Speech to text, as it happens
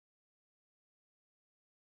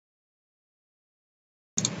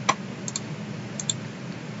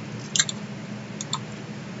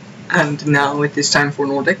And now it is time for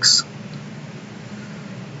Nordics.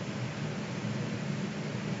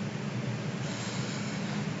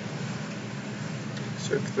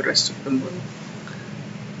 So if the rest of them will.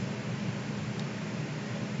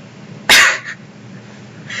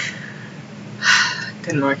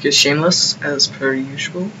 Denmark is shameless, as per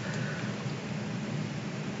usual.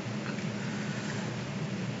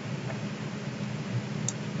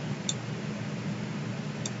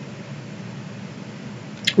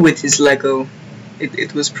 With his Lego,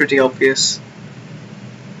 it was pretty obvious.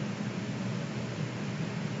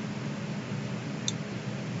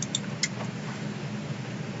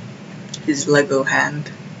 His Lego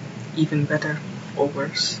hand, even better or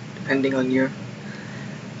worse, depending on your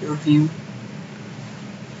view.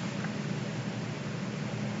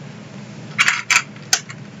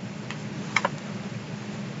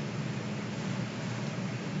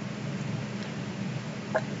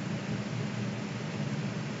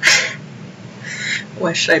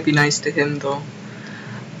 Why should I be nice to him, though?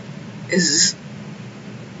 Is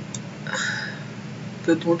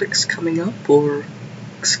the Nordics coming up, or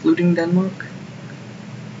excluding Denmark?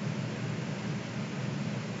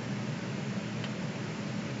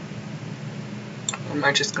 Or am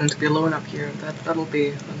I just going to be alone up here? That'll be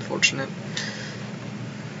unfortunate.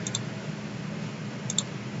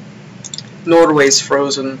 Norway's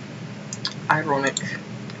frozen. Ironic.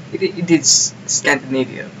 It is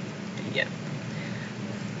Scandinavia. Yeah.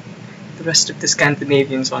 The rest of the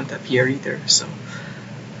Scandinavians aren't up here either, so...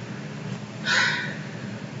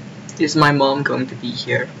 Is my mom going to be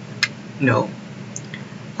here? No.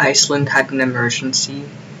 Iceland had an emergency,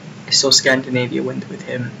 so Scandinavia went with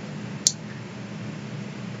him.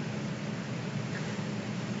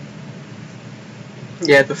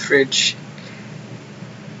 Yeah, the fridge.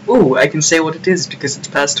 Ooh, I can say what it is because it's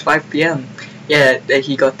past 5 PM. Yeah,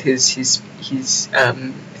 he got his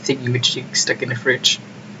thingy-majig stuck in the fridge.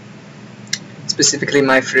 Specifically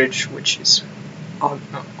my fridge, which is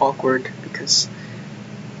awkward because...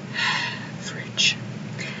 fridge.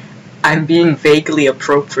 I'm being vaguely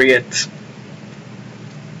appropriate.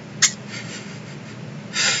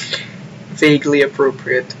 Vaguely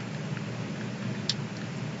appropriate.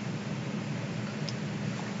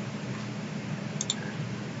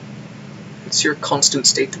 It's your constant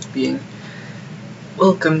state of being.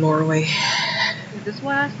 Welcome, Norway. Is this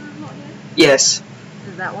why Iceland's not here? Yes.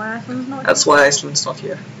 Is that why Iceland's not here? That's why Iceland's not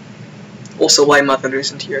here. Also why Mother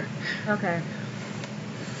isn't here. Okay.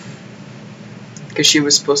 Because she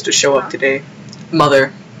was supposed to show up today.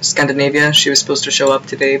 Mother, Scandinavia, she was supposed to show up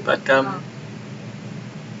today, but Oh.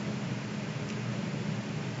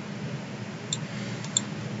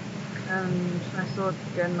 And I saw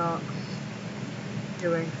Denmark's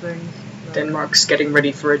doing things. So. Denmark's getting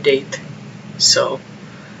ready for a date, so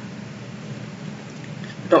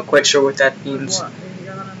not quite sure what that means. What?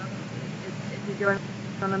 Is he going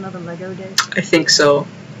on another Lego date? I think so.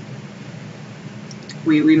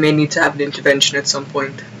 We may need to have an intervention at some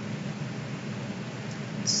point.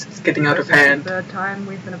 It's getting out of hand. The third time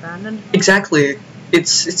we've been abandoned? Exactly.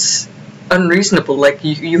 It's unreasonable. Like,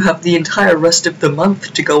 you have the entire rest of the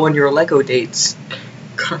month to go on your Lego dates.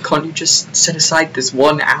 Can't you just set aside this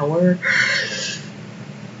 1 hour?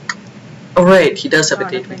 Oh right, he does have a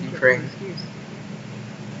date with Ukraine.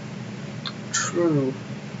 True.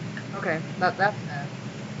 Okay, that's fair.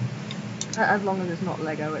 As long as it's not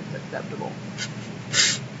Lego, it's acceptable.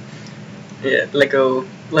 Yeah, Lego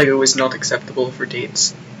is not acceptable for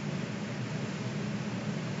dates.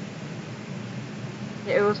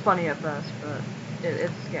 Yeah, it was funny at first, but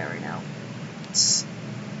it's scary now. It's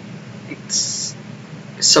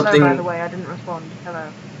something. Hello, by the way, I didn't respond.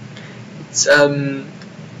 Hello. It's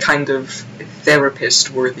kind of therapist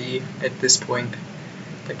worthy at this point.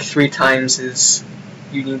 Like 3 times is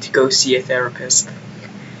you need to go see a therapist.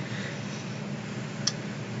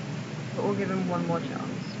 But we'll give him one more chance.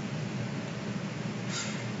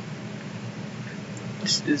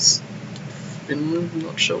 This is Finland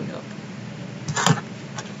not showing up.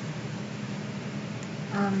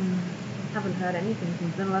 Haven't heard anything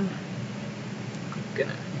from Finland. I'm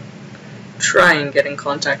gonna try and get in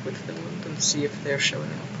contact with Finland and see if they're showing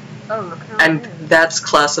up. Oh, look how And it is. that's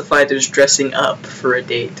classified as dressing up for a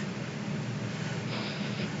date.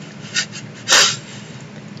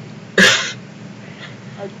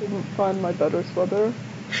 I couldn't find my better sweater,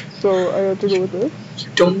 so I had to go with this. You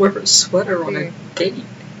don't wear a sweater on a date.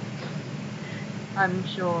 I'm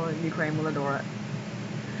sure Ukraine will adore it.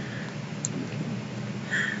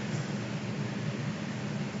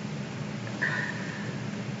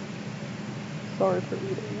 Sorry for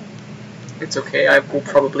eating. It's okay, I will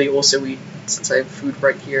probably also eat since I have food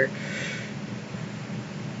right here.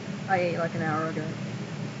 I ate like an hour ago.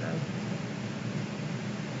 So.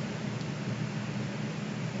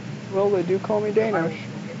 Well, they do call me Danish.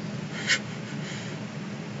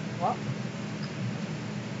 What?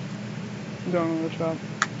 Down in the chat.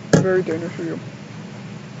 Very Danish for you.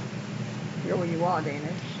 Well, you are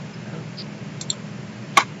Danish.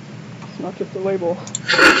 It's not just a label.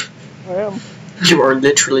 I am. You are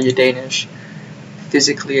literally a Danish.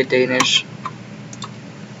 Physically a Danish.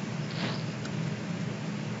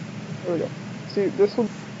 There we go. See, this will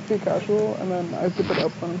be casual, and then I zip it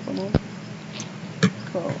up on someone.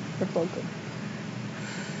 So, it's all good.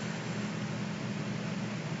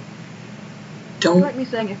 Don't. Like me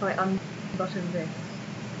saying if I unbutton this.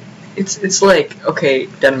 It's like, okay,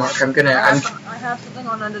 Denmark, I'm I have something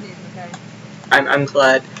on underneath, okay? I'm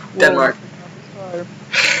glad. Denmark. Whoa.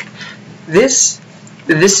 This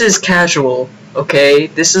is casual, okay?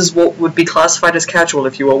 This is what would be classified as casual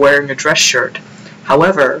if you were wearing a dress shirt.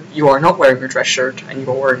 However, you are not wearing a dress shirt and you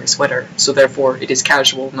are wearing a sweater, so therefore it is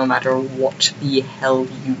casual no matter what the hell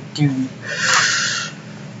you do.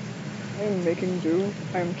 I am making do.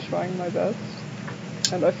 I am trying my best.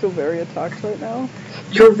 And I feel very attacked right now.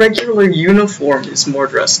 Your regular uniform is more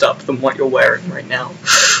dressed up than what you're wearing right now.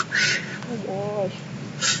 Oh gosh.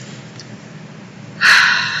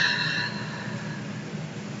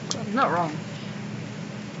 I'm not wrong.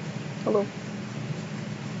 Hello.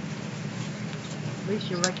 At least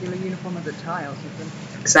your regular uniform has a tie or something.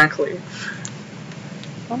 Exactly.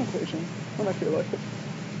 On occasion. When I feel like it.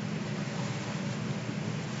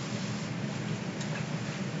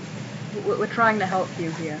 We're trying to help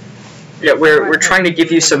you here. Yeah, we're trying to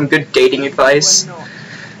give you some good dating advice. We're not.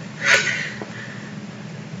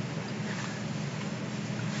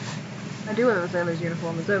 I do have a sailor's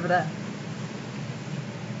uniform. It's over there.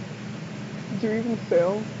 Do you even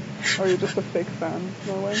sail? Or are you just a fake fan,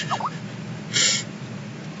 Norway?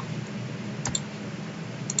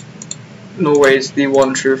 Norway's the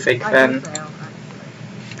one true fake I fan. do sail, actually.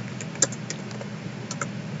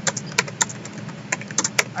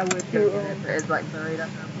 I would go get it, but it's like buried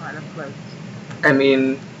under a pile of clothes. I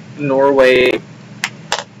mean, Norway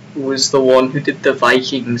was the one who did the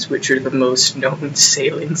Vikings, which are the most known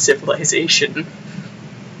sailing civilization.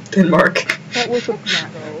 Denmark. That was a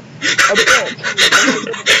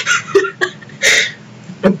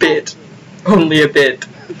A bit. Only a bit.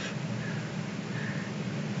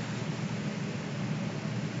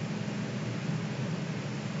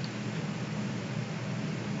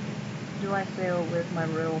 Do I sail with my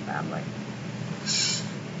royal family?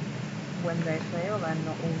 When they sail and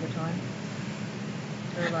not all the time.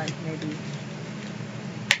 So like maybe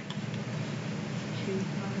 2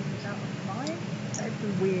 times out of 5? It's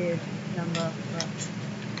a weird number, but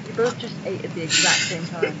we both just ate at the exact same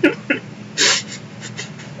time.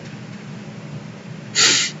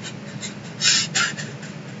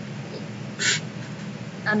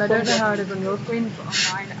 And I don't know how it is on your screen, but on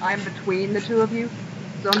mine, I'm between the two of you,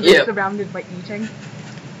 so I'm just surrounded by eating.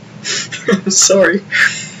 Sorry.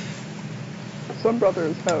 Some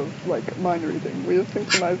brothers have, like, mind reading. We have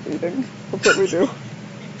synchronized eating. That's what we do.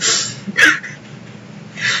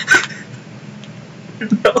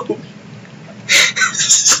 No.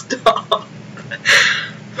 Stop.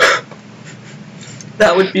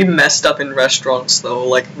 That would be messed up in restaurants, though.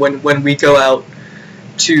 Like, when we go out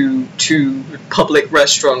to public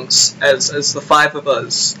restaurants as the 5 of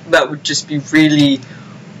us, that would just be really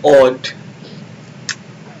odd.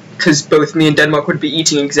 Because both me and Denmark would be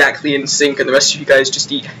eating exactly in sync, and the rest of you guys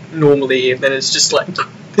just eat normally, and then it's just like,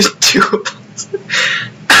 there's 2 of us.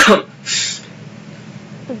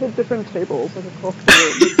 There's like different tables, like across the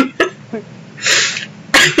room.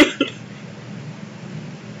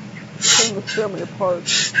 Pulling the family apart.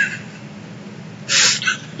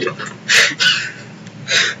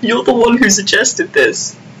 You're the one who suggested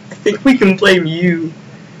this. I think we can blame you.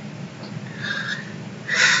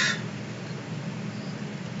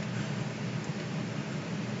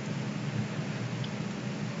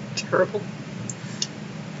 Terrible.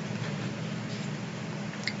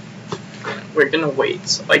 We're gonna wait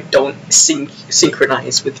so I don't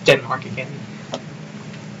synchronize with Denmark again.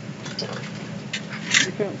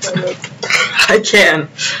 You can't say that. I can.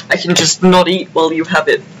 I can just not eat while you have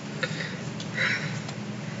it.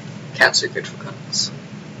 Cats are good for cuddles.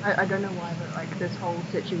 I don't know why, but like this whole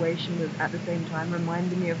situation was at the same time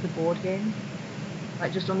reminded me of the board game.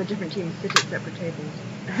 Like just on the different teams sit at separate tables.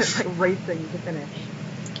 It's like racing to finish.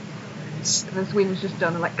 And then Sweden's just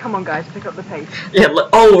done and like, come on guys, pick up the pace. Yeah,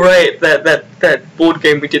 oh right, that board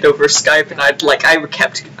game we did over Skype, and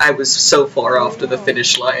I was so far after the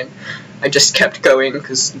finish line. I just kept going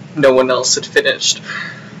because no one else had finished.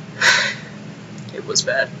 It was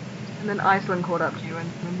bad. And then Iceland caught up to you,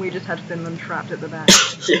 and we just had Finland trapped at the back.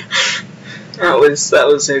 Yeah. That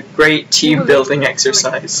was a great team building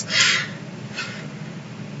exercise.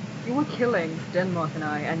 You were killing Denmark and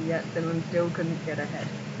I, and yet Finland still couldn't get ahead.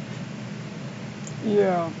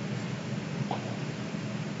 Yeah.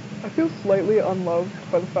 I feel slightly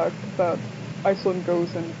unloved by the fact that Iceland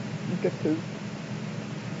goes and gets his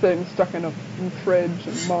thing stuck in a fridge,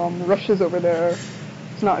 and Mom rushes over there.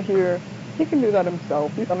 It's not here. He can do that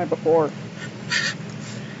himself. He's done it before.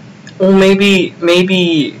 Well,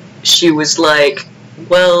 maybe she was like,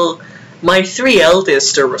 well, my 3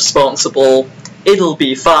 eldest are responsible. It'll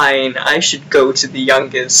be fine. I should go to the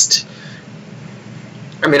youngest.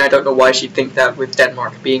 I mean, I don't know why she'd think that with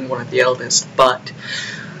Denmark being one of the eldest, but...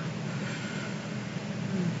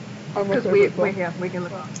 Because we're here. We can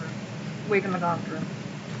look after him. We can look after him.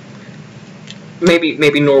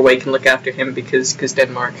 Maybe Norway can look after him because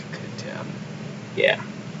Denmark could, yeah.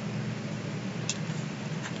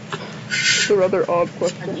 It's a rather odd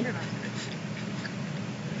question.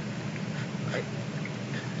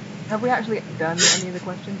 Have we actually done any of the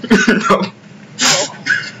questions? No.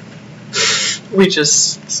 We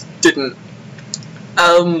just didn't.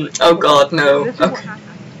 Oh god, no. This is what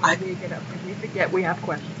happens. We get up and we forget we have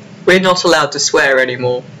questions. We're not allowed to swear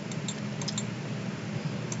anymore.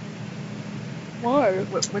 Why?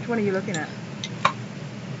 Which one are you looking at?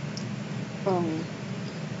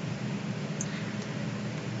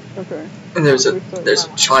 Okay. And there's a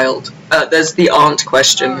child. There's the aunt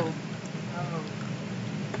question.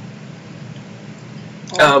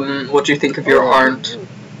 Oh. What do you think of your aunt,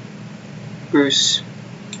 Bruce?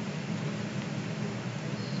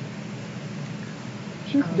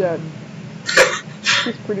 She's dead.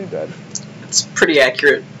 She's pretty dead. It's pretty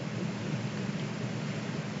accurate.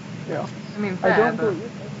 Yeah. I mean, I fair, don't but...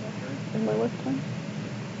 believe that in my lifetime.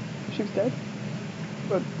 She's dead.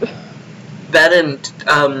 But That and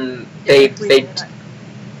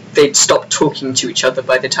they'd stopped talking to each other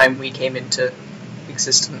by the time we came into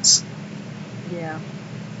existence. Yeah.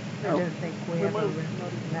 I No. don't think we ever really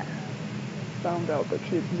met her. found out that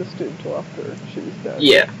she existed until after she was dead.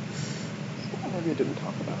 Yeah. Maybe I didn't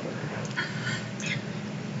talk about her.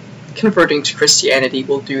 Converting to Christianity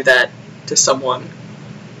will do that to someone.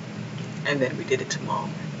 And then we did it to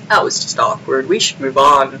Mom. That was just awkward. We should move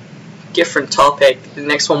on. Different topic. The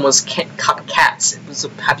next one was cats. It was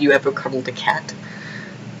have you ever cuddled a cat?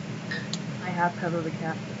 I have cuddled a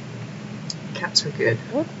cat. Cats are good.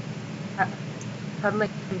 What?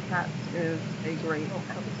 Cuddling cats is a great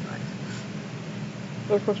exercise.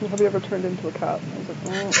 The question, have you ever turned into a cat? And I was like,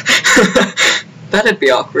 oh. That'd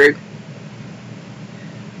be awkward.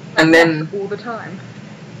 And then all the time.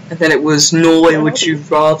 And then it was Norway. Would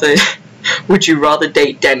you rather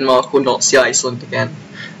date Denmark or not see Iceland again?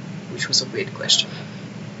 Which was a weird question.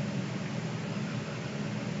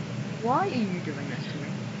 Why are you doing this to me?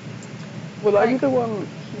 Will I be the one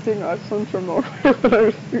keeping Iceland from Norway when I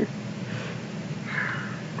was here?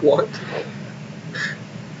 What?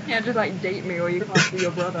 Yeah, just like date me or you can't be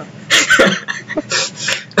your brother.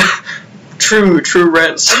 True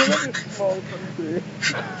Reds. I mean, that's a small country.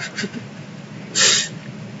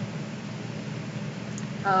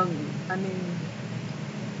 I mean,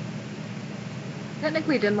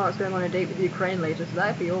 technically Denmark's going on a date with Ukraine later, so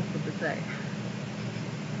that'd be awkward to say.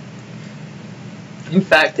 In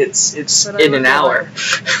fact, it's But in an hour.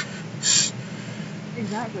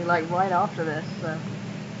 Exactly, like right after this, so...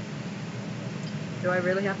 Do I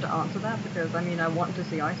really have to answer that? Because, I mean, I want to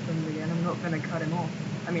see Iceland again, I'm not going to cut him off.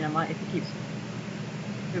 I mean, I might if he keeps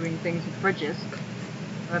doing things with fridges,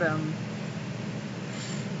 but,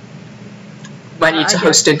 Might need to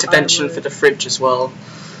host intervention for the fridge as well.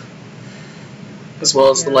 As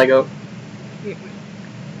well as the Lego. We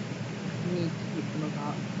need to keep them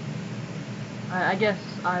apart. I guess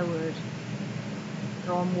I would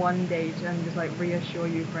go on one date and just, like, reassure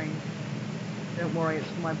Ukraine. Don't worry, it's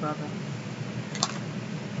for my brother.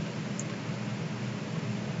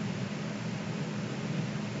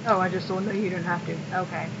 Oh, I just saw, no, you don't have to.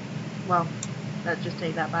 Okay. Well, let's just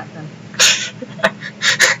take that back then.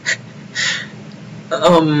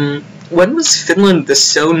 When was Finland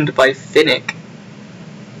disowned by Finnic?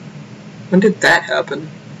 When did that happen?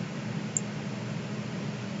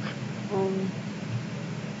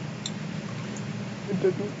 It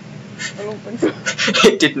didn't. I don't think so.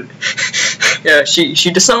 It didn't. Yeah,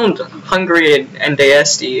 she disowned Hungary and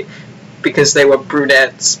Esti because they were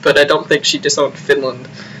brunettes, but I don't think she disowned Finland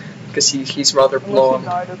because he's rather blonde.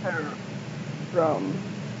 Unless he dyed his hair brown,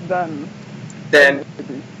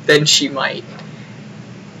 then she might.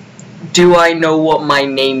 Do I know what my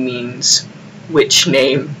name means? Which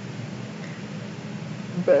name?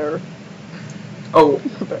 Bear. Oh,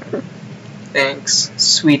 Bear. thanks,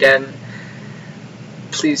 Sweden.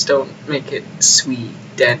 Please don't make it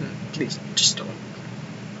Sweden. Please, just don't.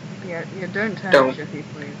 Yeah, don't turn Don't. Jiffy,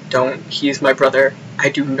 please. Don't. He is my brother. I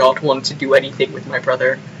do not want to do anything with my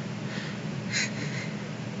brother.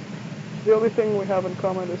 The only thing we have in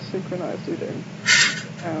common is synchronized eating.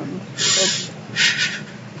 And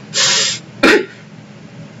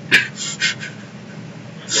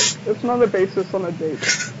it's not a basis on a date.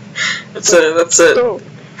 That's it. So,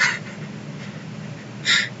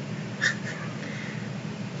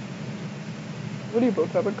 what do you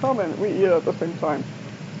both have in common? We eat at the same time.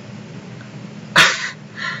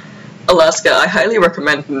 Alaska, I highly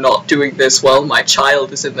recommend not doing this while my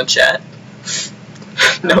child is in the chat.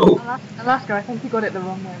 No. Alaska, I think you got it the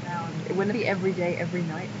wrong way around. It wouldn't be every day, every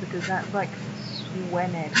night, because that's like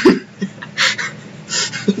Swened.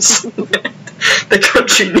 The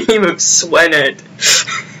country name of Swened.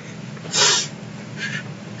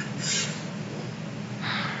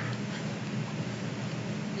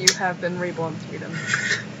 You have been reborn, Sweden.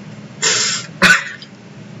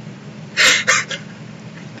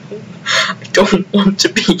 I don't want to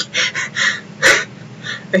be.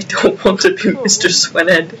 I don't want to be Mr.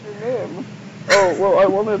 Swened. What's your name? Oh, well, I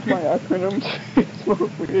wanted my acronym to be so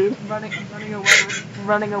weird.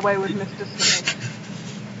 Running away with Mr. Sweden.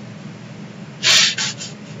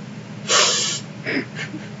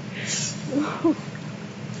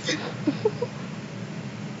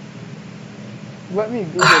 Let me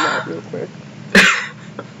Google that real quick.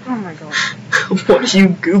 Oh my god. What are you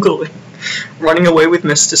Googling? Running away with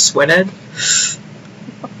Mr. Swened?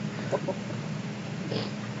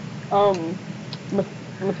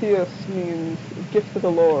 Matthias means gift of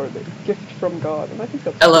the Lord, gift from God, and I think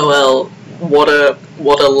that's LOL. What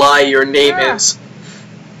a lie your name is.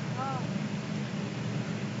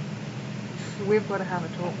 We've got to have a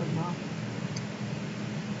talk with Mom.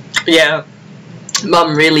 Yeah.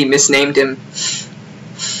 Mum really misnamed him.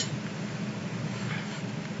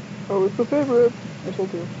 Oh, it's the favorite. I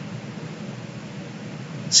told you.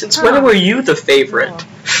 Since when were you the favorite?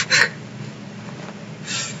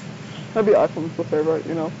 Maybe iPhone's the favorite,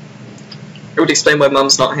 you know. It would explain why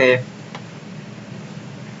Mum's not here.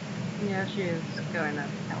 Yeah, she is going to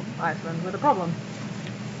help Iceland with a problem.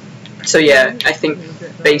 So yeah, I think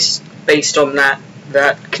based on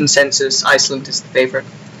that consensus, Iceland is the favorite.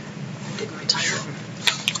 I did my title.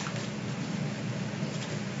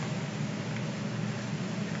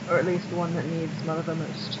 Or at least the one that needs Mother the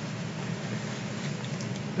most.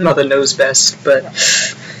 Mother knows best, but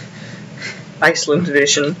Iceland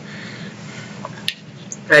vision.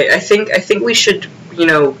 I think we should, you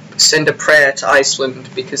know, send a prayer to Iceland,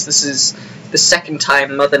 because this is the second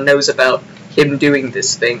time Mother knows about him doing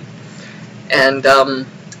this thing. And I'm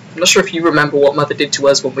not sure if you remember what Mother did to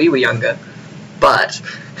us when we were younger, but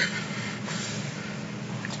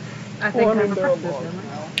I think I mean, I'm there are a laws practice,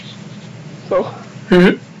 now. So,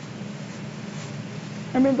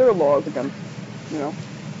 I mean, there are laws against, you know.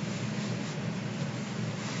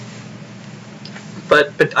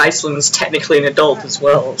 But Iceland's technically an adult as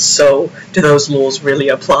well, so do those laws really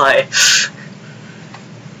apply?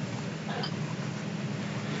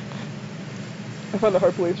 I find it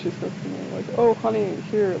hard to believe she says to me, like, oh, honey,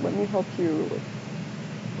 here, let me help you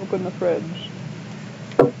open the fridge.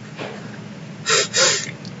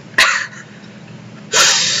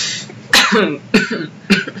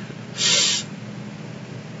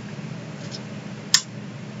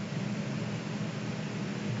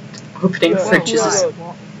 Opening Yeah, fridges is...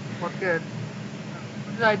 What good?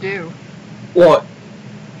 What did I do? What?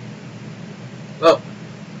 Oh,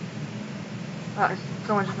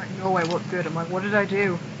 Someone just like, no way, what good? I'm like, what did I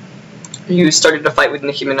do? you started a fight with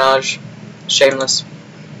Nicki Minaj. Shameless.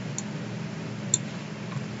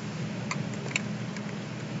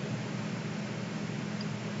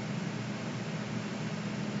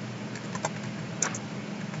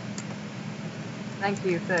 Thank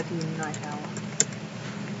you, 13 night hour.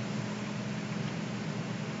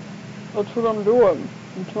 That's what I'm doing.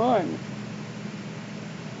 I'm trying.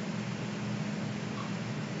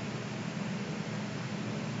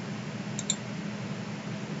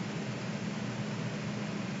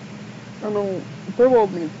 I mean,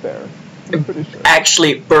 Burwald means bear. I'm pretty sure.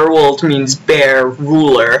 Actually, Burwald means bear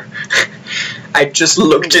ruler. I just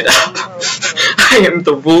looked it up. I am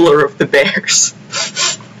the ruler of the bears.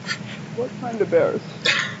 What kind of bears?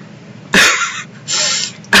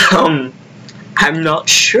 I'm not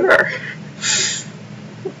sure.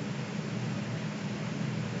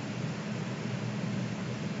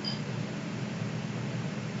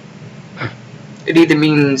 It either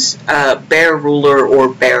means bear ruler or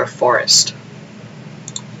bear forest.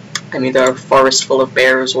 I'm either a forest full of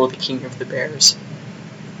bears or the king of the bears.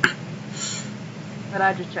 But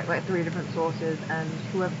I just checked like 3 different sources, and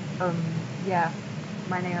whoever, yeah,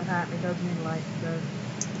 my name apparently does mean light, so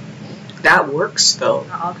That works though.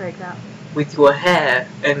 I'll take that. With your hair,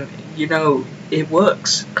 and you know, it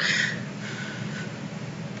works.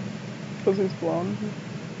 Because he's blonde.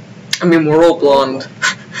 I mean, we're all blonde.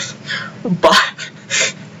 But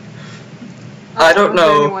I don't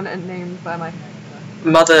know. Anyone named by my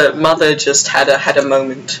Mother just had a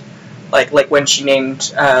moment, like when she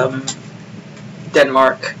named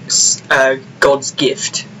Denmark God's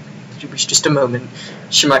gift. It was just a moment.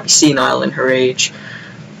 She might be senile in her age.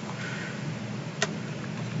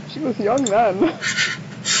 She was young then.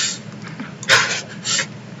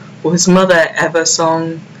 Was Mother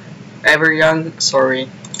ever young? Sorry,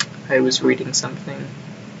 I was reading something.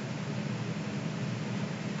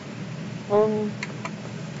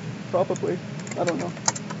 Probably. I don't know.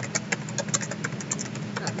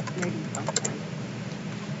 maybe something.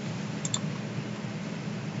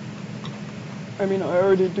 I mean, I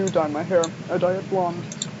already do dye my hair. I dye it blonde.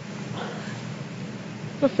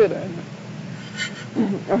 To fit in.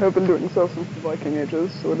 I have been doing so since the Viking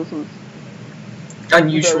ages, so it isn't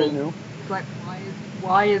Unusual. very new. It's like,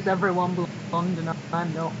 why is everyone blonde and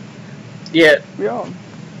I'm not? Yeah. Yeah.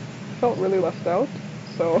 Felt really left out,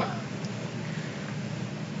 so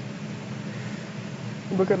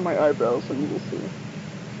look at my eyebrows and you'll see.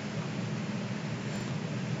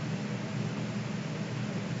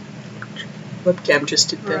 Webcam just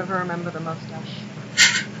did that. Forever remember the mustache.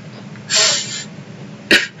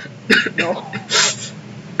 No.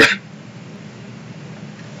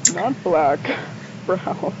 Not black.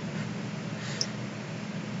 Brown.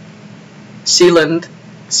 Sealand,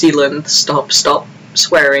 stop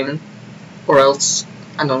swearing, or else,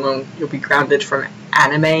 I don't know, you'll be grounded from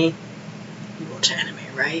anime. You watch anime,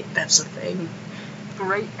 right? That's the thing.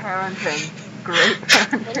 Great parenting. Great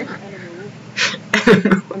parenting.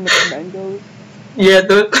 And the mangoes. Yeah,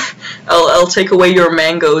 I'll take away your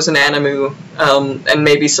mangoes and animu, and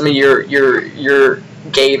maybe some of your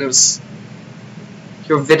games,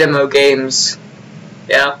 your Vidimo games.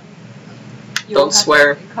 Yeah. Don't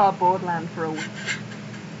swear. Cardboard land for a week.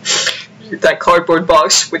 That cardboard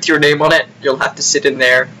box with your name on it, you'll have to sit in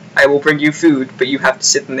there. I will bring you food, but you have to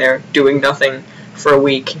sit in there doing nothing for a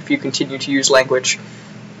week if you continue to use language,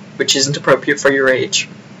 which isn't appropriate for your age.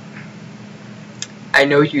 I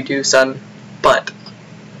know you do, son, but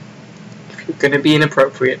if you're gonna be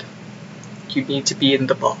inappropriate, you need to be in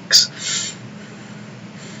the box.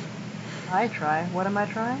 I try. What am I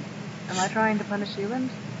trying? Am I trying to punish Sealand?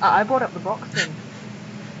 I brought up the box thing.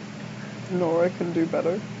 No, I can do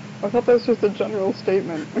better. I thought that was just a general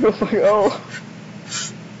statement. I was like, oh.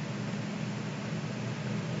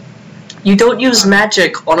 You don't use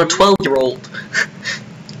magic on a 12-year-old.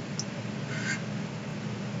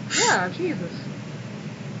 Yeah, Jesus.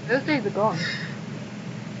 Those days are gone.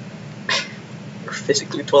 You're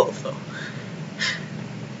physically 12, though.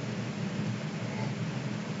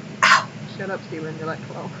 Ow. Shut up, Sealand, you're like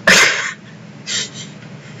 12.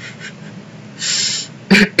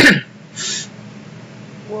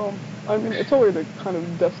 Well, I mean, it's already kind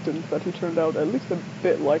of destined that he turned out at least a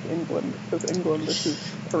bit like England, because England is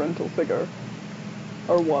his parental figure.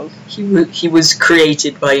 Or was. He was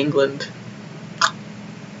created by England.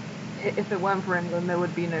 If it weren't for England, there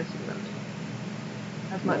would be no Sealand.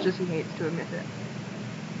 As much as he hates to admit it.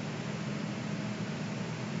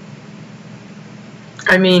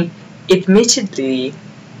 I mean, admittedly,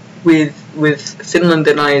 with Finland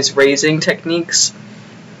and I's raising techniques,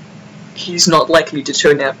 he's not likely to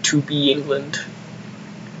turn out to be England.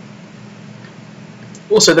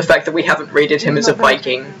 Also, the fact that we haven't rated him as a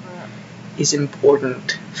Viking is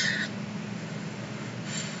important.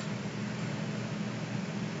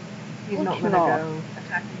 He's not gonna go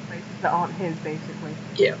attacking places that aren't his, basically.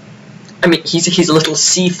 Yeah. I mean, he's a little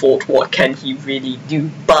sea fort, what can he really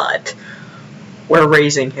do? But we're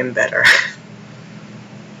raising him better.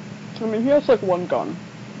 I mean, he has like one gun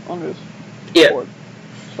on his board.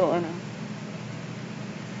 So, I mean,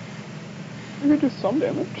 he could do some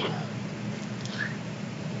damage.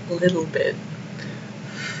 A little bit.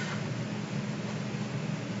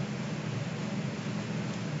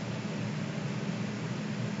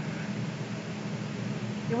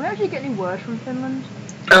 Did we actually get any word from Finland?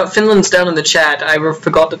 Finland's down in the chat. I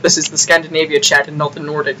forgot that this is the Scandinavia chat and not the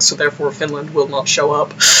Nordics, so therefore Finland will not show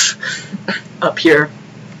up up here.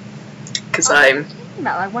 Because I'm...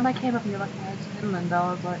 Like, when I came up and you're like, where's Finland?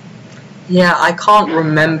 I was like... Yeah, I can't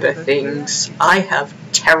remember things. I have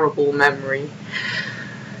terrible memory.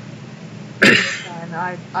 And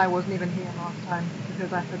I wasn't even here last time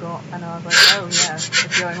because I forgot, and I was like, oh yeah,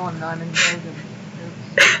 what's going on? I'm in Belgium.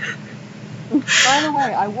 Oops. By the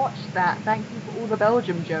way, I watched that. Thank you for all the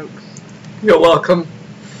Belgium jokes. You're welcome.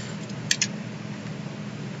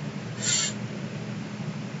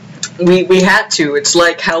 We had to. It's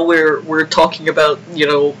like how we're talking about, you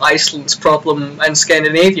know, Iceland's problem and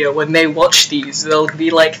Scandinavia. When they watch these, they'll be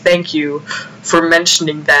like, "Thank you for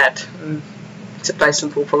mentioning that." Except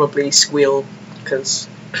Iceland will probably squeal because.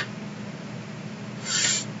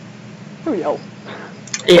 Oh yeah.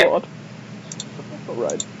 Yeah. God.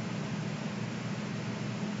 Alright.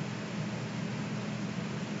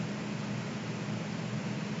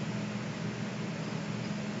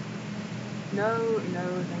 No,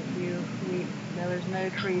 thank you. There is no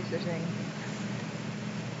tree sitting.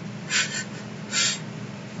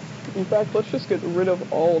 In fact, let's just get rid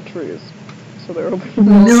of all trees. So there will be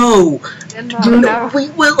No! Denmark, No, we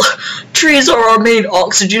will! Trees are our main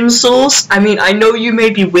oxygen source. I mean, I know you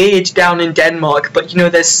may be weird down in Denmark, but you know,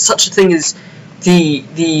 there's such a thing as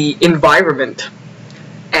the environment.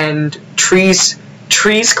 And trees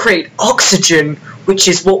create oxygen, which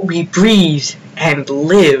is what we breathe and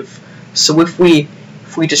live. So if we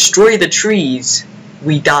destroy the trees,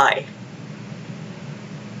 we die.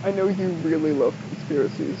 I know you really love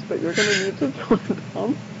conspiracies, but you're gonna need to tone it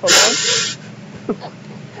down a lot.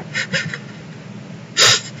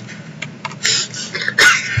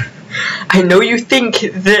 I know you think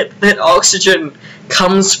that oxygen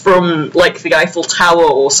comes from, like, the Eiffel Tower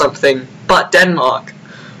or something, but Denmark,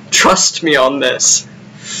 trust me on this.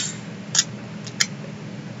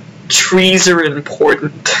 Trees are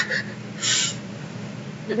important.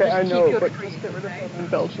 Okay, I know, but just get rid of them in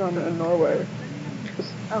Belgium and Norway.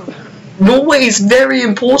 Oh. Norway is very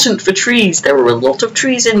important for trees. There are a lot of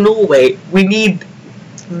trees in Norway. We need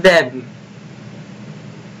them.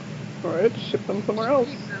 Alright, ship them somewhere else.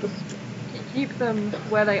 Keep them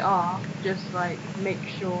where they are, just like make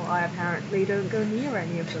sure I apparently don't go near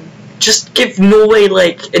any of them. Just give Norway,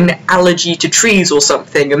 like, an allergy to trees or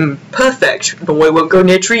something, and perfect. Norway won't go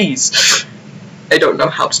near trees. I don't know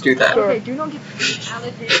how to do that. Okay, do not give me an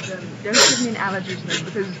allergy to them. Don't give me an allergy to them,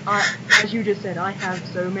 because as you just said, I have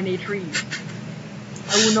so many trees.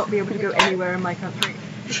 I will not be able to go anywhere in my country.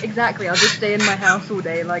 Exactly, I'll just stay in my house all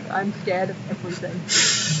day, like, I'm scared of everything.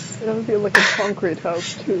 It would be like a concrete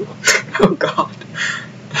house, too. Oh god.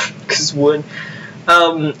 Because wood.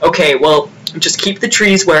 Okay, well, just keep the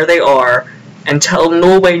trees where they are, and tell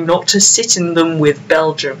Norway not to sit in them with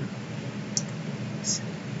Belgium.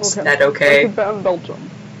 Is that okay? Ban Belgium.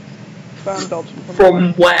 Ban Belgium.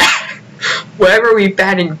 From where? Where are we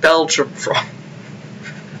banning Belgium from?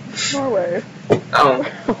 Norway. Oh.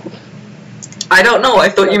 I don't know, I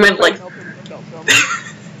thought you meant, like...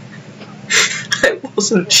 I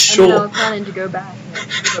wasn't sure. I mean, I was planning to go back,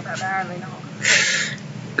 but apparently not.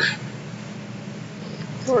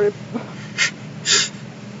 Sorry.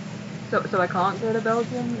 So I can't go to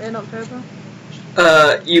Belgium in October?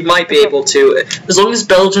 You might be able to. As long as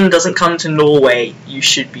Belgium doesn't come to Norway, you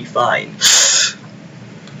should be fine.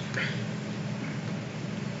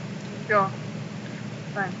 Sure.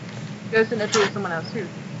 Fine. Go send it to someone else too.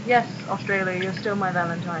 Yes, Australia, you're still my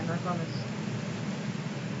Valentine, I promise.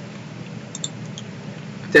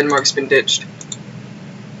 Denmark's been ditched.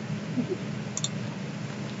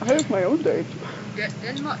 I have my own date.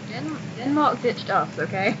 Denmark ditched us,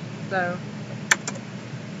 okay? So...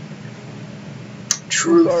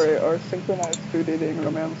 Truth. I'm sorry, our synchronized food eating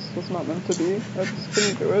romance was not meant to be. I just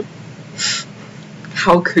couldn't do it.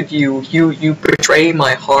 How could you? You betray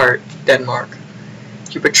my heart, Denmark.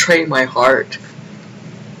 You betray my heart.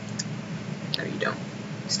 No, you don't.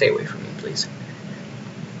 Stay away from me, please.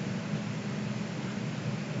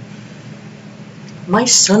 My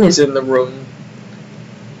son is in the room.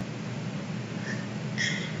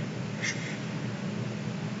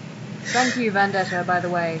 Thank you, Vendetta, by the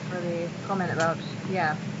way, for the comment about,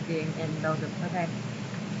 yeah, being in Belgium. Okay.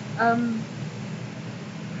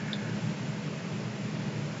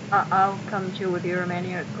 I'll come chill with you,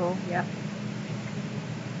 Romania, it's cool, yeah.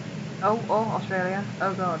 Oh, Australia.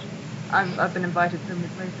 Oh god. I've been invited to so many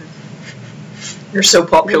places. You're so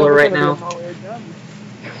popular right now.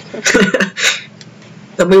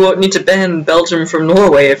 Then we won't need to ban Belgium from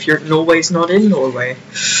Norway if Norway's not in Norway.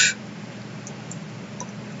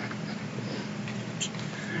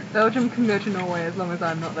 Belgium can go to Norway as long as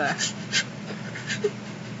I'm not there.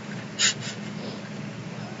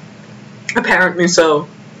 Apparently so.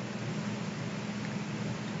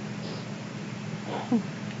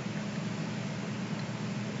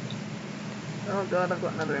 Oh god, I've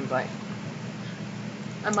got another invite.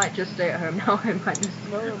 I might just stay at home now. I might just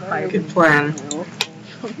hide. Good plan.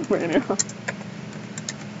 Romania.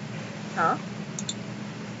 Huh?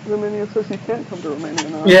 Romania says you can't come to Romania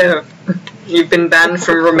now. Yeah, you've been banned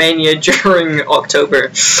from Romania during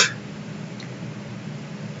October.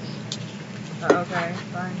 Okay,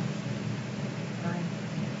 fine.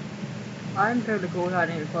 I'm totally cool with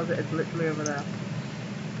hiding in the closet. It's literally over there.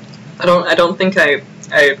 I don't think I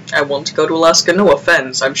want to go to Alaska. No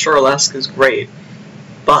offense, I'm sure Alaska's great,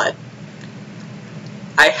 but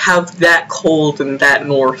I have that cold and that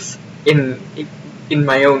north in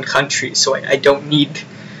my own country, so I don't need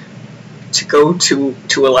to go to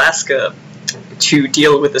Alaska to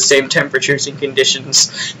deal with the same temperatures and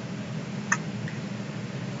conditions.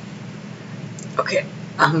 Okay,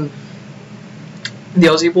 the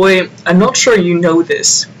Aussie boy, I'm not sure you know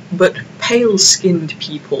this, but pale-skinned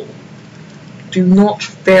people do not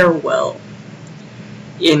fare well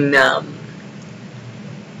in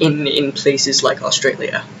places like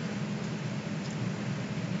Australia.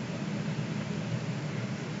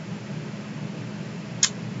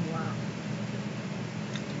 Wow.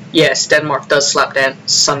 Yes, Denmark does slap down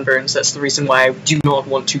sunburns. That's the reason why I do not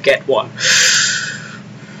want to get one.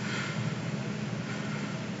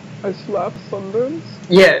 I slap sunburns?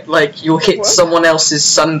 Yeah, like you'll hit What? someone else's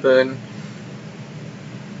sunburn.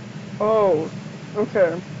 Oh,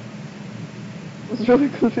 okay. I was really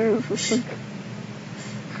confused. It's like,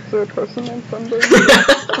 is there a person named Sunburn?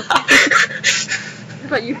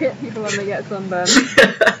 It's like you hit people when they get sunburned.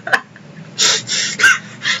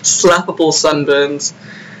 Slappable sunburns.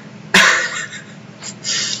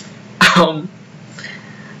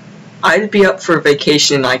 I'd be up for a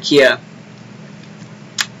vacation in IKEA.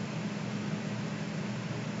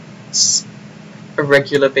 It's a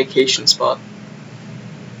regular vacation spot.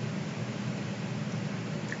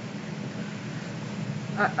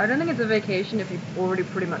 I don't think it's a vacation if you already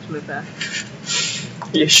pretty much live there.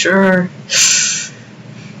 You sure?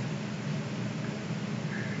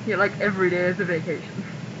 Yeah, like every day is a vacation.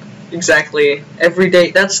 Exactly. Every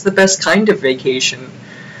day. That's the best kind of vacation.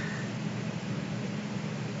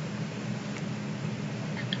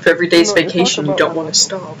 For every day's vacation, you don't want to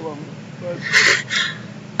stop.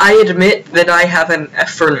 I admit that I have a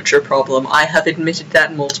furniture problem. I have admitted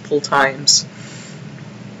that multiple times.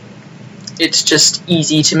 It's just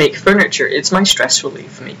easy to make furniture. It's my stress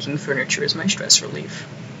relief. Making furniture is my stress relief.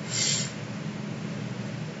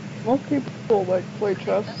 Most people like play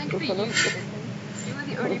chess I think or for something. you are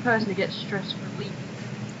the only person who gets stress relief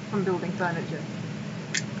from building furniture.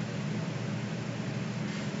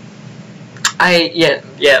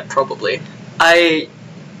 Yeah, probably.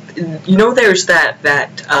 You know, there's that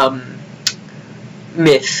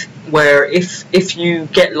myth where if you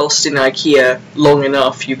get lost in IKEA long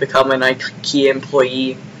enough, you become an IKEA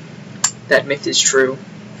employee. That myth is true.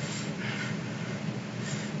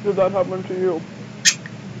 Did that happen to you?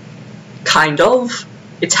 Kind of.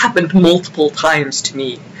 It's happened multiple times to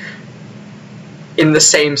me. In the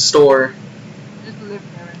same store. Just live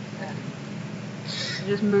there instead.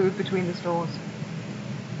 You just move between the stores.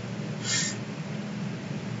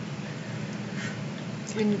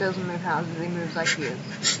 Sweden doesn't move houses, he moves IKEAs.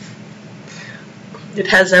 It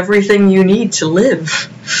has everything you need to live.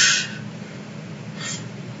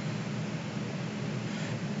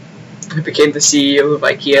 I became the CEO of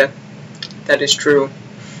IKEA. That is true.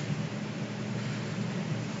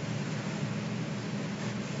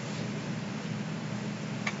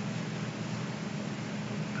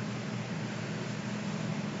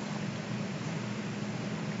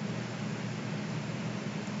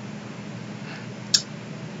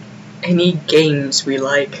 Any games we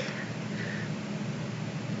like.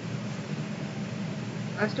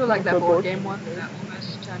 I still like that The board board game game, one yeah. that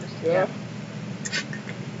almost turned us Yeah. together.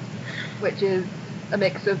 Which is a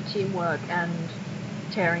mix of teamwork and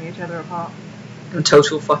tearing each other apart. And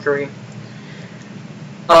total fuckery.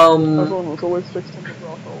 Everyone was always fixed in the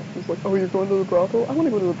brothel. He's like, oh, you're going to the brothel? I want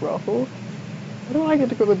to go to the brothel. Why don't I get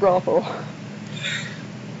to go to the brothel?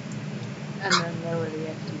 And then there were the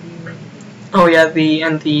STD. Oh yeah,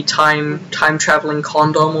 the time traveling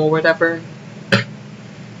condom or whatever.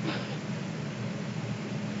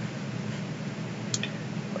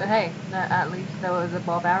 But hey, at least there was a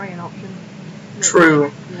barbarian option. Which,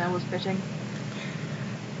 True. You know, was fitting.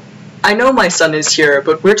 I know my son is here,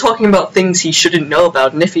 but we're talking about things he shouldn't know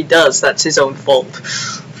about, and if he does, that's his own fault.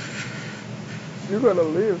 You gotta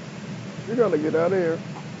leave. You gotta get out of here.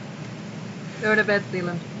 Go to bed,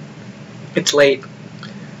 Zealand. It's late.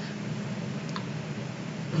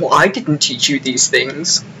 Well, I didn't teach you these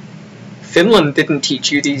things. Finland didn't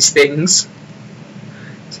teach you these things.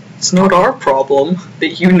 It's not our problem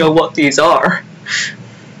that you know what these are.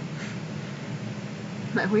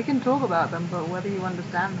 Like, we can talk about them, but whether you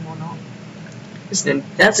understand them or not.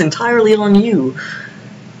 That's entirely on you.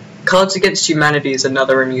 Cards Against Humanity is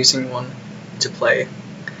another amusing one to play.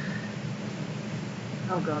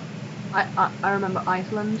 Oh god. I remember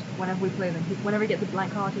Iceland, whenever we play them, whenever he gets a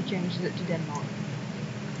blank card, he changes it to Denmark.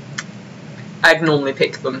 I'd normally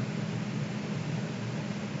pick them.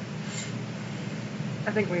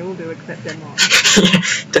 I think we all do, except Denmark.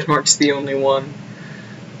 Denmark's the only one.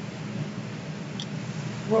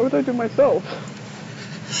 Why would I do myself?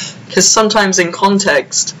 Because sometimes in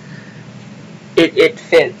context, it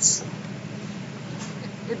fits.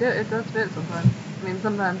 It does fit sometimes. I mean,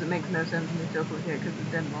 sometimes it makes no sense and we still put it because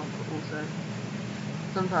it's Denmark, but also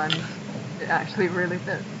sometimes it actually really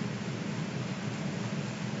fits.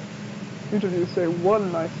 Each of you say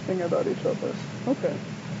one nice thing about each other. Okay.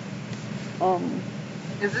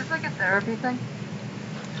 Is this like a therapy thing?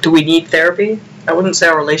 Do we need therapy? I wouldn't say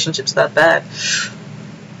our relationship's that bad.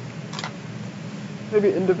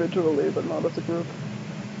 Maybe individually, but not as a group.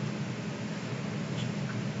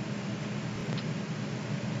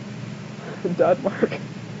 Denmark.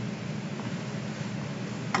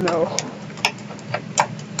 No.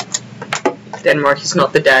 Denmark is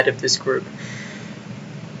not the dad of this group.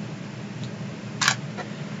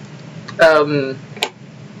 I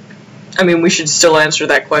mean, we should still answer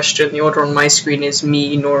that question. The order on my screen is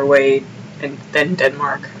me, Norway, and then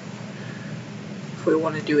Denmark. If we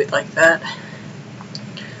want to do it like that.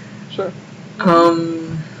 Sure.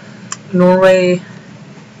 Norway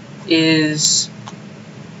is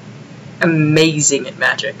amazing at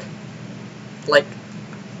magic. Like,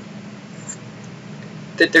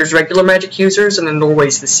 there's regular magic users, and then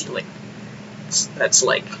Norway's the ceiling. That's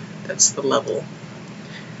the level.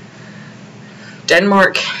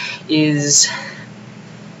 Denmark is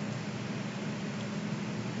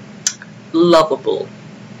lovable.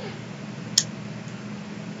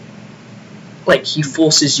 Like, he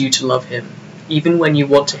forces you to love him. Even when you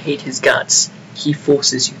want to hate his guts, he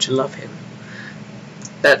forces you to love him.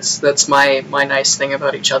 That's my nice thing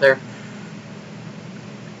about each other.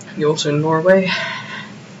 You also in Norway?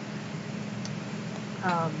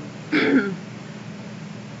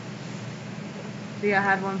 See, I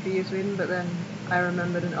had one for you, Sweden, but then I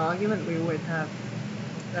remembered an argument we always have,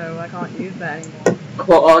 so I can't use that anymore.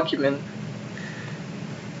 What argument?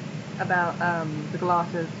 About, the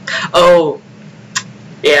glasses. Oh,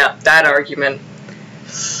 yeah, that argument.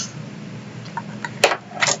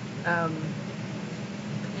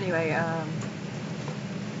 Anyway,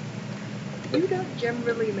 you don't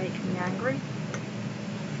generally make me angry.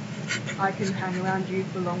 I can hang around you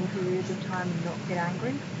for long periods of time and not get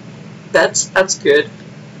angry. That's good.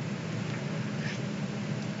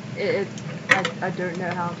 I don't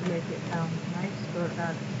know how to make it sound nice, but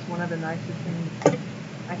that's one of the nicest things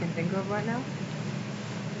I can think of right now.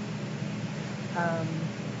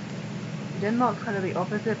 Denmark's kind of the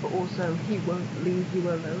opposite, but also he won't leave you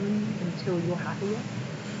alone until you're happier.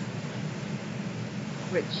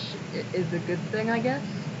 Which is a good thing, I guess.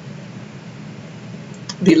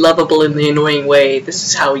 The lovable in the annoying way, this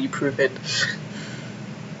is how you prove it.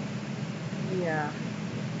 Yeah.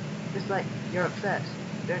 Just like, you're upset.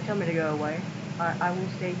 Don't tell me to go away. I will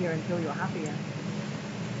stay here until you're happier.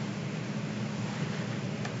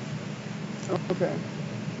 Okay.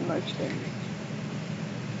 Nice thing.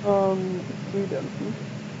 Sweden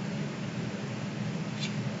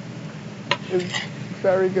is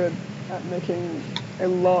very good at making a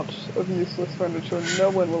lot of useless furniture no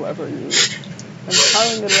one will ever use. And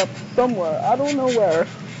piling it up somewhere, I don't know where.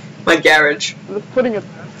 My garage. Just putting it there.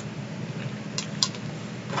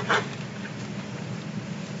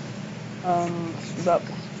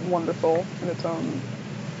 That's wonderful in its own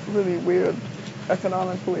really weird,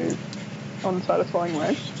 economically unsatisfying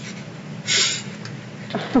way.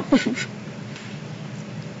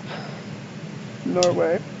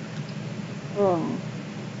 Norway.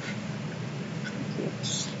 Let's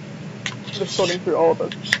see. Just sorting through all of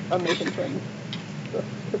the amazing things. Just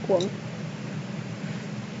pick one.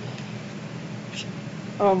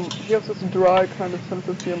 He has this dry kind of sense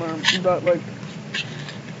of humor that, like,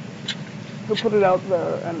 he'll put it out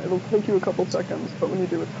there and it'll take you a couple seconds, but when you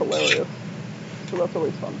do, it's hilarious. So that's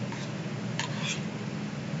always fun.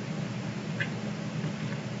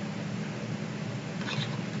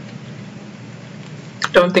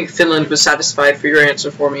 Don't think Finland was satisfied for your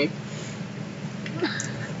answer for me.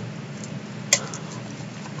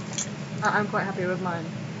 I'm quite happy with mine.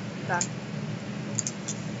 That.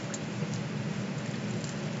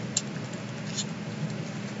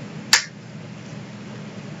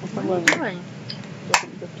 What are you doing?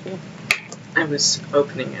 I was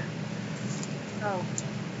opening it. Oh.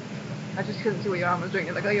 I just couldn't see what your arm was doing.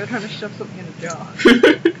 It's like, oh, you're trying to shove something in a jar.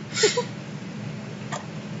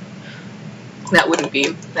 That wouldn't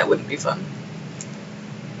be fun.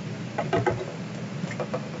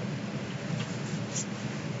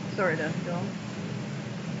 Sorry, Dan. Go on.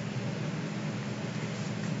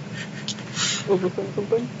 Was it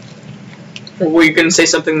something? Were you gonna say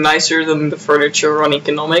something nicer than the furniture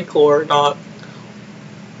uneconomic or not?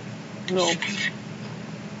 No.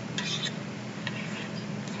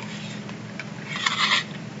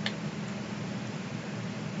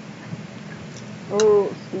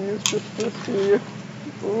 Oh, Steve's just frisky.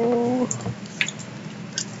 Oh.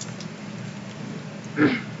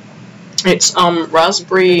 It's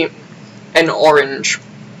raspberry and orange,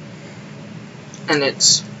 and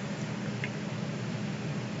it's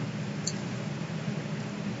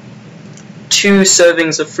 2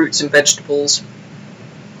 servings of fruits and vegetables.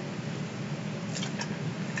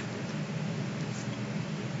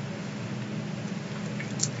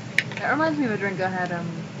 That reminds me of a drink I had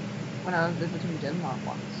when I was visiting Denmark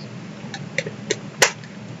once.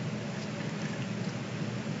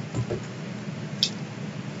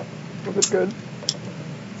 Was it good?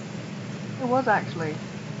 It was actually.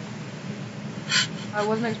 I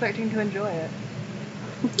wasn't expecting to enjoy it.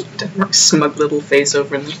 Denmark's smug little face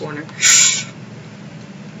over in the corner.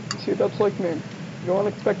 See, that's like me. You aren't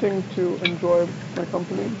expecting to enjoy my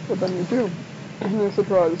company, but then you do. And you're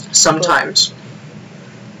surprised. Sometimes.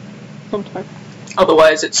 Sometimes.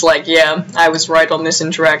 Otherwise, it's like, yeah, I was right on this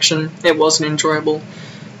interaction. It wasn't enjoyable.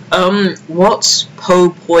 What's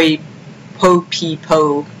po-pee-po?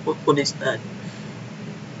 What is that?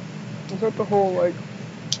 Is that the whole, like...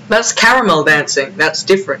 That's caramel dancing. That's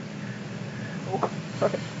different. Oh,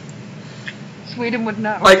 okay. Sweden would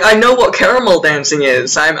know. Like, I know what caramel dancing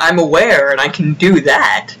is. I'm aware, and I can do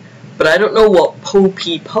that. But I don't know what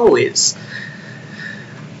po-pee-po is.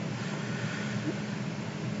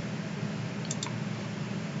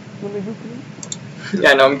 Let me Google it.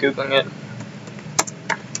 Yeah, no, I'm googling it.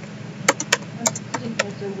 I'm sitting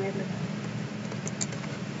here so weirdly.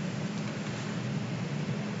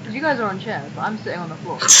 Because you guys are on chairs, but I'm sitting on the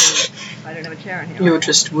floor, so I don't have a chair in here. You're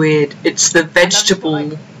just weird. It's the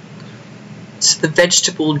vegetable... It's the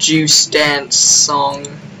vegetable juice dance song.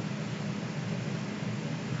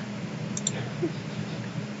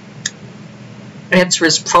 Answer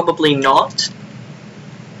is probably not.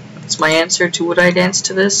 That's my answer to would I dance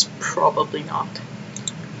to this? Probably not.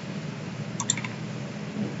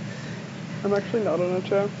 I'm actually not on a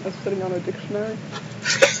chair. I'm sitting on a dictionary.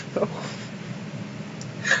 So.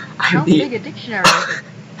 How big a dictionary is it?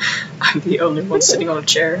 I'm the only one sitting on a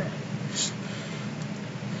chair.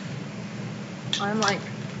 I'm like...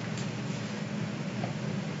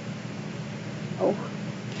 Oh.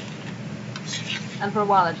 And for a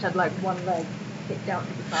while I just had like one leg kicked out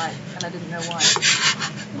to the side, and I didn't know why.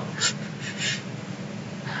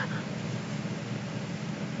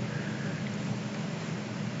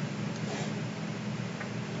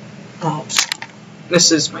 Oh,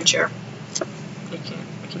 this is my chair.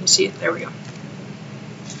 Can you see it? There we go.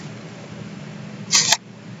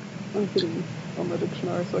 I'm sitting on the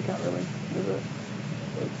dictionary, so I can't really move it.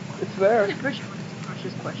 But it's there. You're pretty sure it's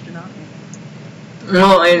Crush's question, aren't you?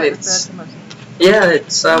 Well, it's... Yeah,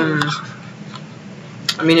 it's,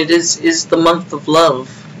 I mean, it is the month of love,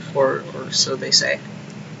 or so they say.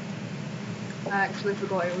 I actually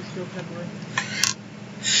forgot it was still February.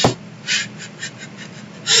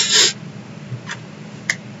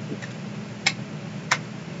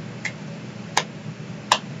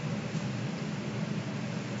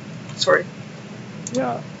 Sorry.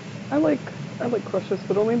 Yeah, I like Crushes,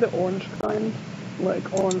 but only the orange kind.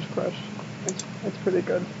 Like Orange Crush. It's pretty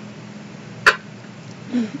good.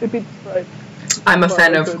 It beats Sprite. I'm a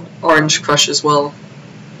fan of Orange Crush as well.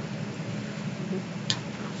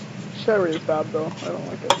 Cherry is bad though. I don't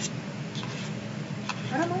like it.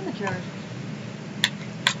 I don't mind the cherry.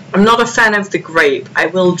 I'm not a fan of the grape. I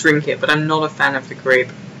will drink it, but I'm not a fan of the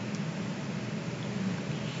grape.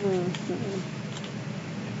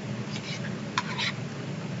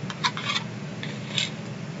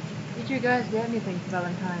 Did you guys get anything for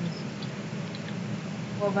Valentine's?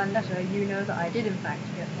 Well, Vendetta, you know that I did in fact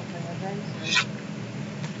get something, okay, so...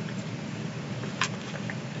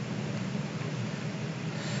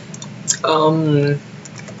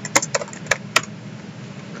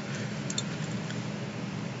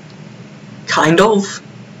 Kind of.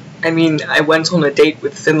 I mean, I went on a date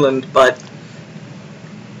with Finland, but...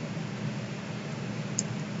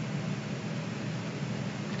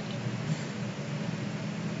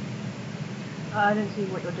 I didn't see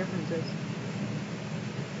what your difference is.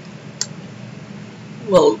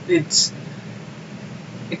 Well, it's...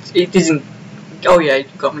 It isn't. Oh yeah, you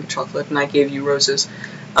got me chocolate, and I gave you roses.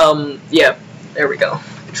 Yeah, there we go.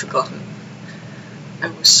 I'd forgotten.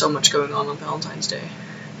 There was so much going on Valentine's Day.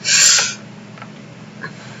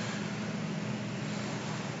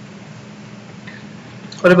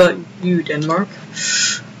 What about you, Denmark?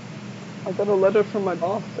 I got a letter from my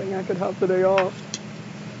boss saying I could have the day off.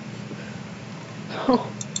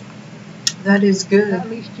 That is good. At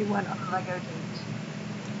least you went on a Lego date.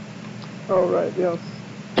 Oh right, yes.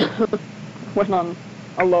 Went on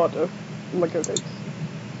a lot of Lego dates.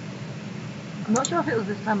 I'm not sure if it was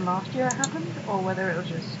this time last year it happened, or whether it was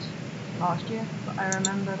just last year, but I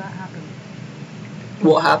remember that happened.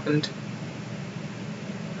 What happened?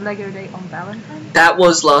 Lego date on Valentine's? That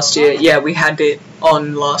was last year. Yeah, we had it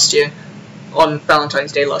on last year. On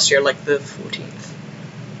Valentine's Day last year, like the 14th.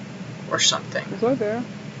 Or something. Was I there?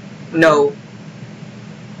 No.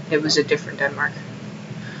 It was a different Denmark.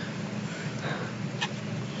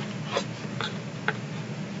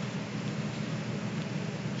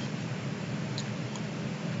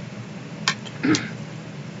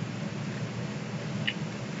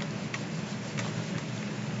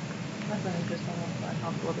 That's an interesting one, but I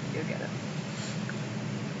can't bother to go get it.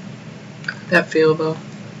 That feel though.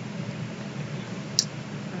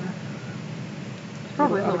 It's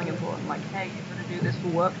probably something important, like, hey, you're gonna do this for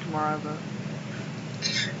work tomorrow, but...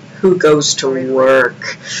 Who goes to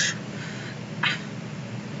work?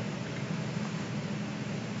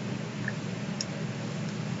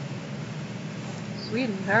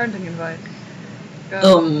 Sweden, parenting advice.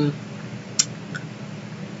 Go.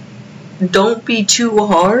 Don't be too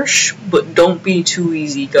harsh, but don't be too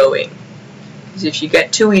easygoing. Because if you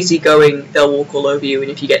get too easygoing, they'll walk all over you, and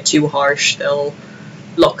if you get too harsh, they'll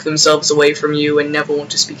lock themselves away from you and never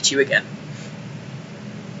want to speak to you again.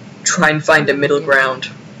 Try and find a middle ground.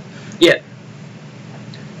 Yeah.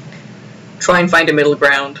 Try and find a middle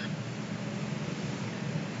ground.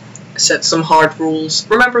 Set some hard rules.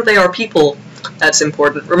 Remember they are people. That's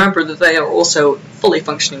important. Remember that they are also fully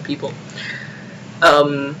functioning people.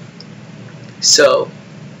 So,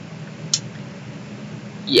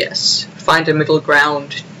 yes, find a middle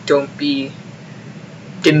ground, don't be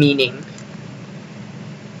demeaning.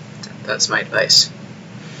 That's my advice.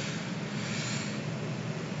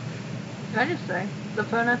 Can I just say, the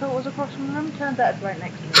phone I thought was across from the room, turns out it's right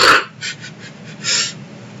next to me.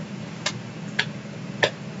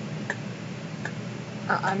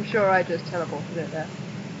 I'm sure I just teleported it there.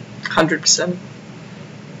 100%.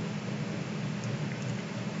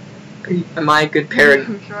 Am I a good parent?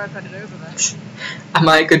 I'm sure I put it over there. Am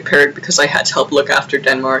I a good parent because I had to help look after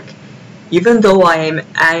Denmark? Even though I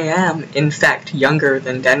am in fact younger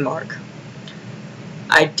than Denmark,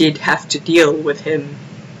 I did have to deal with him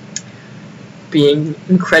being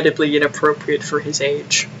incredibly inappropriate for his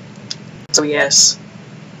age. So yes.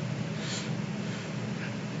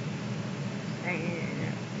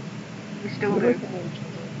 We still do.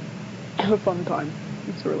 It's a fun time.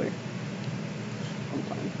 It's really a fun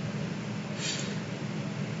time.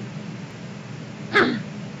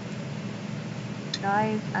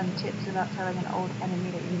 Guys, and tips about telling an old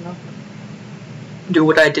enemy that you love them. Do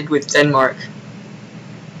what I did with Denmark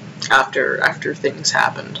after things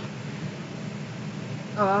happened.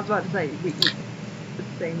 Oh, I was about to say, we eat the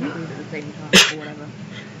same food at the same time, or whatever.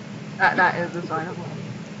 That is a sign of love.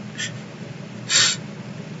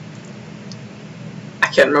 I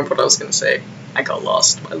can't remember what I was gonna say. I got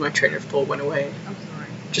lost while my train of thought went away. I'm sorry.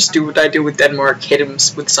 Just do what I do with Denmark, hit him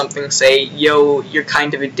with something, say, yo, you're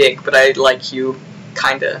kind of a dick, but I like you,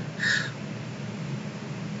 kinda.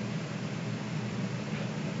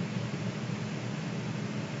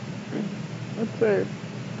 I'd say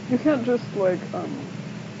you can't just like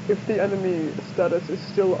if the enemy status is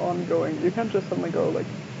still ongoing, you can't just suddenly go like,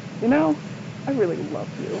 you know, I really love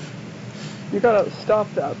you. You gotta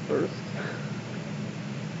stop that first.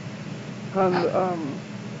 And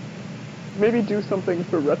maybe do something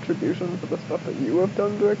for retribution for the stuff that you have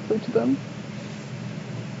done directly to them.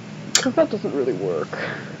 Because that doesn't really work.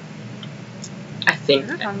 I think.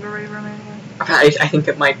 Is it Hungary, Romania? I think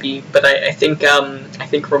it might be, but I think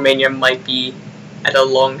Romania might be at a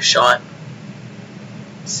long shot.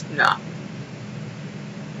 It's not.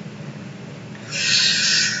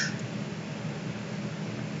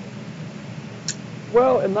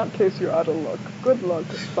 Well, in that case, you're out of luck. Good luck.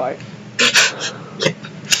 Bye.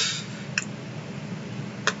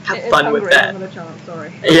 Have fun with that. Another chance,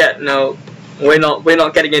 sorry. Yeah, no, we're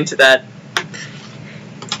not getting into that.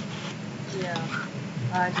 Yeah,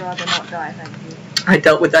 I'd rather not die, thank you. I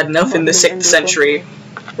dealt with that enough in the 6th century.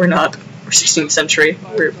 We're 16th century.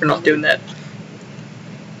 We're not doing that.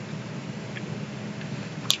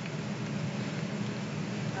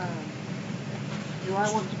 do I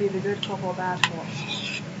want to be the good cop or bad cop?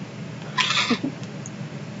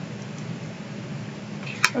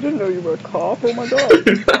 I didn't know you were a cop, oh my god.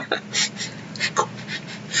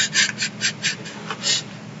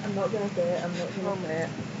 I'm not gonna say it, I'm not gonna say it.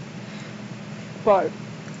 5.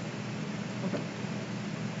 Okay.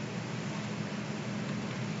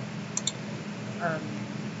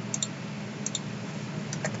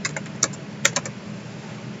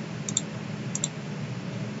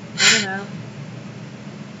 I don't know.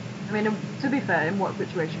 I mean, to be fair, in what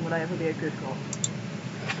situation would I ever be a good cop?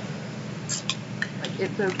 Like,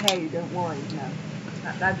 it's okay, don't worry, no.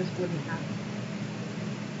 That just wouldn't happen.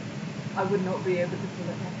 I would not be able to pull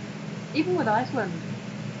it off. Even with Iceland,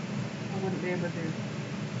 I wouldn't be able to.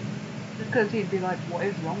 Just because he'd be like, what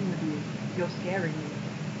is wrong with you? You're scaring me.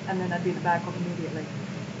 And then I'd be the bad cop immediately.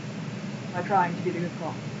 By trying to be the good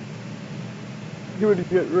cop. You would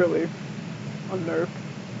get really unnerved.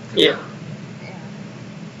 Yeah. Yeah.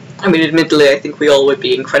 I mean, admittedly, I think we all would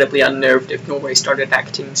be incredibly unnerved if Norway started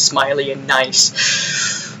acting smiley and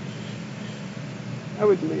nice. I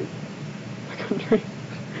would leave the country.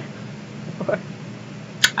 Why?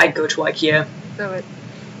 I'd go to IKEA.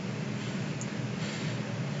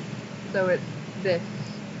 So it's this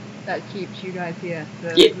that keeps you guys here,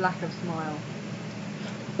 the Yeah. lack of smile.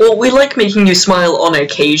 Well, we like making you smile on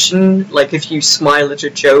occasion, like if you smile at a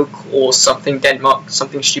joke or something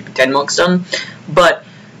stupid Denmark's done, but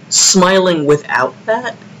smiling without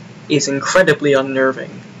that is incredibly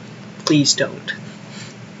unnerving. Please don't.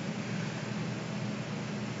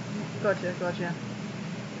 Gotcha.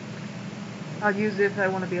 I'll use it if I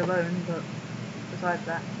want to be alone, but besides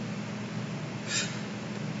that.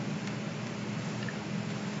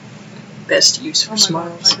 Best use for Oh my god, I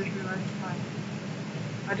smiles. just realised the time.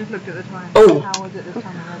 I just looked at the time. Oh. How was it this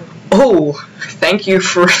time already? Oh, thank you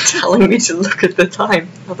for telling me to look at the time.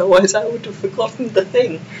 Otherwise, I would have forgotten the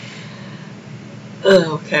thing.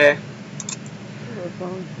 Okay. Oh, that's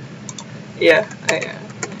fine. Yeah, I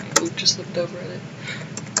just looked over at it.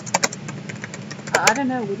 I don't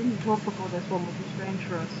know, we didn't talk before this one, which was strange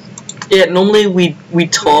for us. Yeah, normally we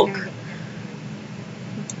talk.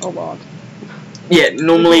 A lot. Yeah,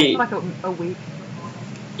 normally. We talked for like a week.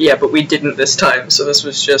 Yeah, but we didn't this time, so this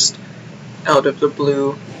was just out of the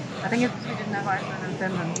blue. I think it's because we didn't have Iceland and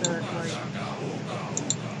Finland, so it's like...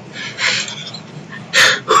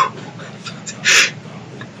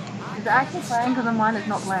 Is it actually playing? Because on mine it's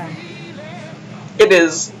not playing. It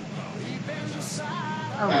is.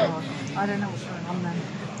 Oh god, I don't know what's going on then.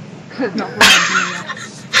 It's not playing to me yet.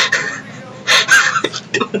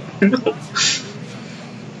 I don't know.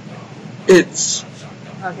 It's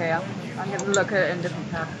Okay, I'm gonna look at it in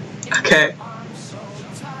different tabs. okay.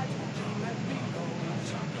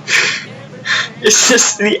 It's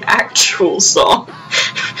just the actual song.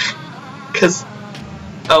 Cause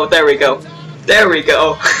oh, there we go. There we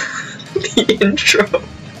go. The intro.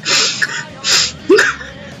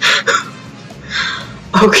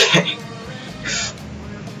 Okay.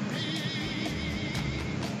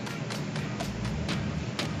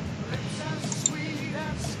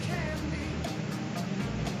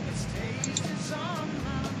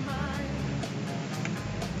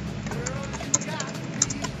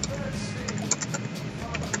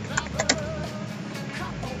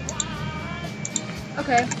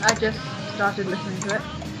 Okay, I just started listening to it.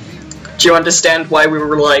 Do you understand why we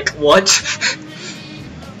were like, what?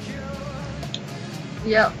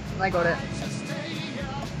 Yep, I got it.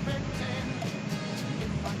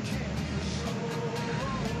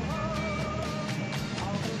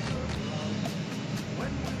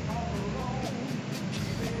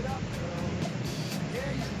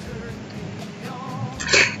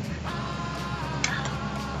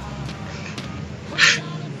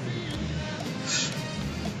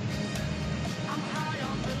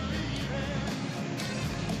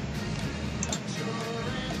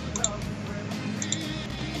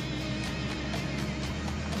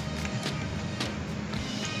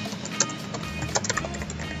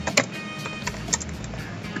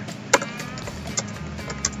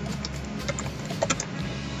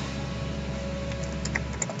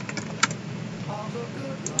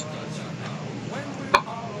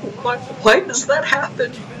 Why does that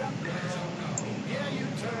happen?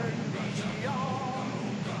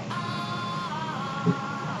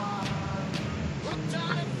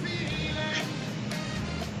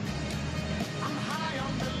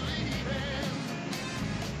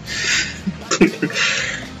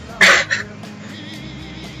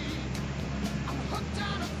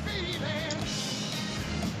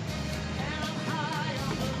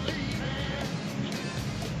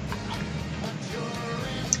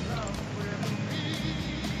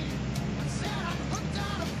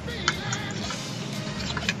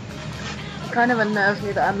 kind of unnerves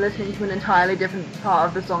me that I'm listening to an entirely different part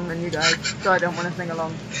of the song than you guys, so I don't want to sing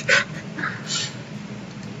along.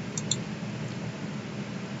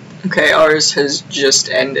 Okay, ours has just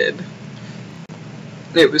ended.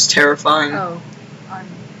 It was terrifying. Oh,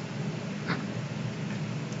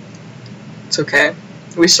 It's okay.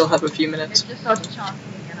 We still have a few it minutes. just started chanting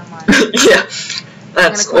again on mine. Yeah,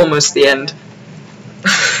 that's almost the end.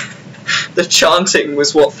 The chanting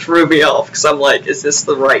was what threw me off, because I'm like, is this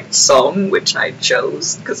the right song which I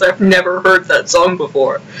chose? Because I've never heard that song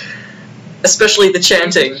before. Especially the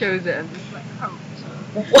chanting. You just chose it and just like, oh.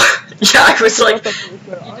 Yeah, I was like, I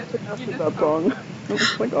think that song. I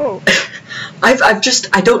was like, oh.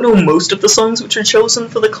 I don't know most of the songs which are chosen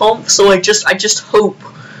for the comp, so I just hope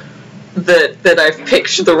that I've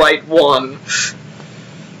picked the right one.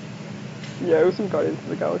 Yeah, it was some Guardians of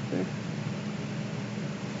the Galaxy.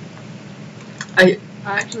 I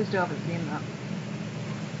actually still haven't seen that.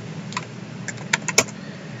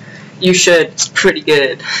 You should. It's pretty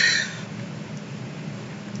good.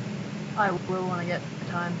 I will when I get the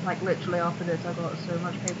time. Like, literally after this, I've got so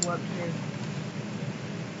much paperwork to do.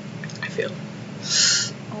 I feel.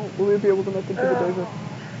 Oh, will we be able to make it to the desert?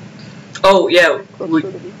 Oh yeah.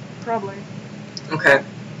 Probably. Okay.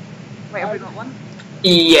 Wait, have we got one?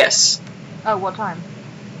 Yes. Oh, what time?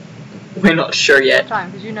 We're not sure What yet. time?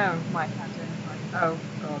 Because you know my pattern. Like, oh,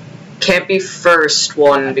 God. Can't be first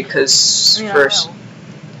one because I mean, first.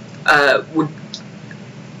 I will. Would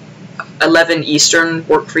 11 Eastern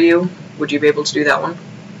work for you? Would you be able to do that one?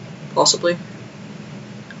 Possibly.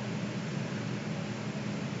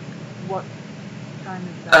 What time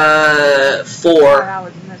is that? 4 4.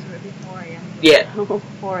 hours, isn't it? So it'd be 4 a.m. Yeah.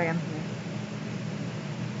 4 a.m. for me.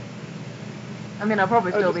 I mean, I'll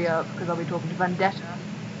probably still be up because I'll be talking to Vendetta.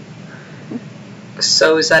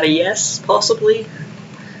 So is that a yes, possibly?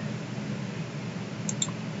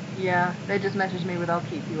 Yeah, they just messaged me with "I'll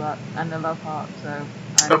keep you up" and a love heart, so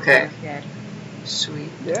I'm Okay. kind of scared.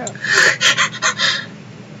 Sweet. Yeah.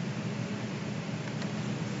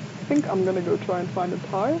 I think I'm gonna go try and find a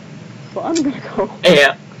tie, so I'm gonna go.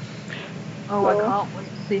 Yeah. Oh, I can't wait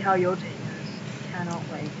to see how your day goes. Cannot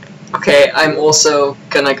wait. Okay, I'm also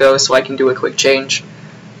gonna go so I can do a quick change.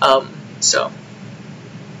 So.